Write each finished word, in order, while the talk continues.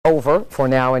over, for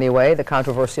now anyway. The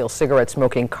controversial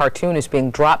cigarette-smoking cartoon is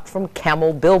being dropped from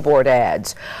Camel billboard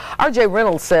ads. R.J.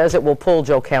 Reynolds says it will pull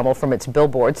Joe Camel from its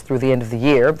billboards through the end of the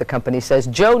year. The company says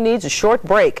Joe needs a short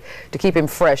break to keep him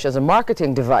fresh as a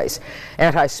marketing device.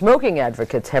 Anti-smoking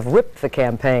advocates have ripped the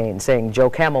campaign, saying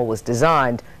Joe Camel was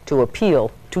designed to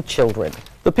appeal to children.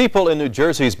 The people in New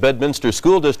Jersey's Bedminster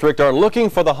School District are looking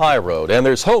for the high road, and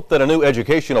there's hope that a new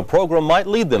educational program might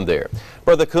lead them there.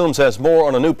 Bertha Coombs has more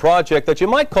on a new project that you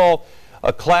might call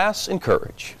a class in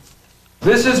courage.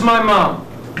 This is my mom.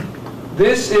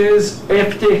 This is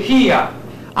Eftehia.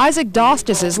 Isaac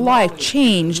Dostis' life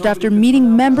changed after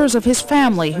meeting members of his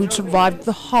family who'd survived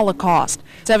the Holocaust.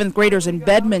 Seventh graders in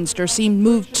Bedminster seemed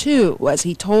moved too as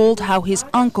he told how his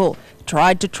uncle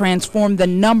tried to transform the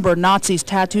number Nazis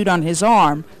tattooed on his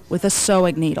arm with a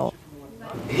sewing needle.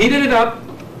 Heated it up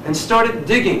and started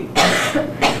digging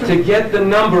to get the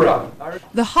number up.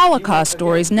 The Holocaust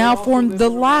stories now form the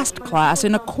last class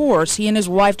in a course he and his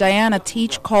wife Diana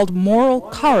teach called Moral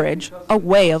Courage, a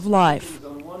Way of Life.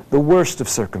 The worst of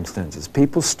circumstances,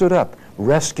 people stood up,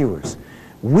 rescuers.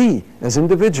 We, as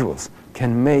individuals,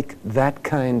 can make that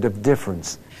kind of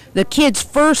difference. The kids'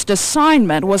 first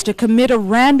assignment was to commit a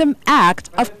random act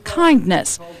of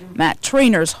kindness. Matt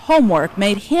Trainor's homework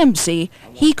made him see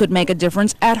he could make a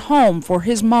difference at home for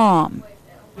his mom.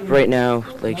 Right now,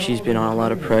 she's been on a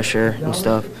lot of pressure and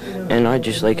stuff, and I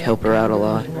just help her out a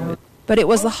lot. But it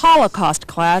was the Holocaust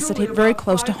class that hit very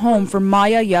close to home for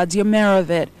Maya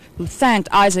Yadziomerovit, who thanked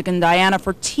Isaac and Diana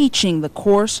for teaching the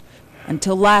course.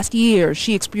 Until last year,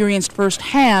 she experienced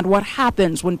firsthand what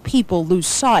happens when people lose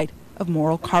sight of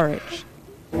moral courage.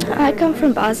 I come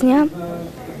from Bosnia,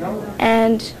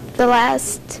 and the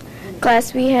last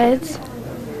class we had,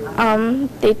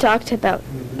 they talked about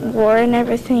war and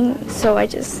everything, so I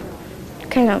just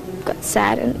kind of got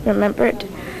sad and remembered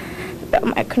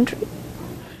about my country.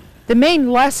 The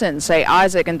main lesson, say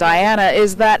Isaac and Diana,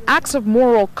 is that acts of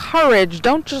moral courage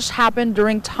don't just happen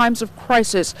during times of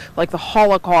crisis like the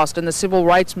Holocaust and the Civil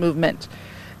Rights Movement.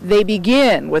 They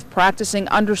begin with practicing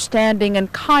understanding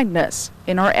and kindness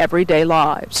in our everyday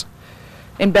lives.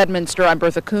 In Bedminster, I'm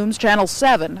Bertha Coombs, Channel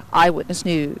 7 Eyewitness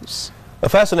News. A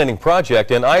fascinating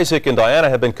project, and Isaac and Diana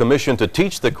have been commissioned to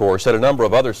teach the course at a number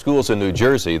of other schools in New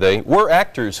Jersey. They were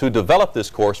actors who developed this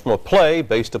course from a play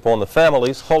based upon the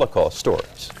family's Holocaust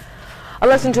stories. A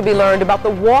lesson to be learned about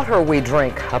the water we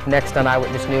drink. Up next on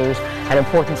Eyewitness News, an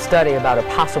important study about a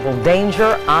possible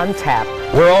danger on tap.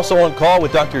 We're also on call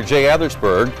with Dr. Jay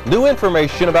Athersberg. New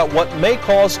information about what may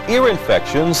cause ear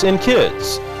infections in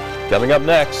kids. Coming up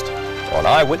next on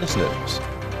Eyewitness News.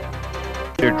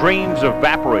 Their dreams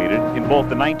evaporated in both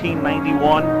the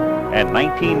 1991 and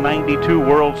 1992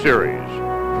 World Series.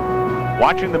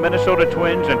 Watching the Minnesota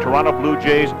Twins and Toronto Blue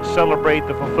Jays celebrate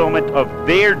the fulfillment of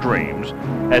their dreams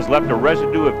has left a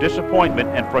residue of disappointment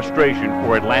and frustration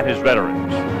for Atlanta's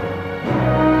veterans.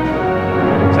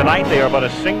 Tonight they are but a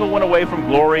single win away from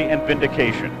glory and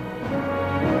vindication.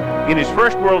 In his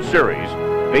first World Series,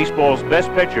 baseball's best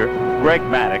pitcher, Greg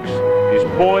Maddux, is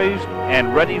poised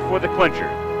and ready for the clincher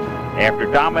after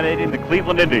dominating the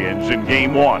Cleveland Indians in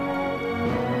Game 1.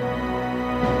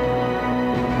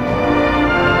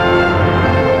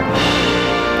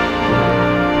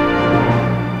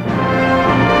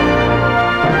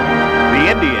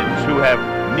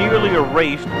 Nearly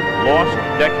erased lost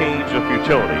decades of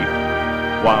futility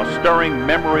while stirring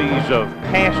memories of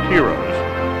past heroes,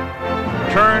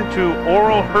 turned to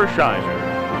Oral Hershiser,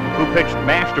 who pitched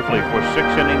masterfully for 6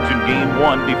 innings in Game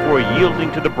 1 before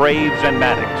yielding to the Braves and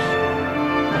Maddux.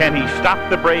 Can he stop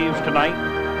the Braves tonight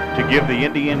to give the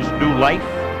Indians new life?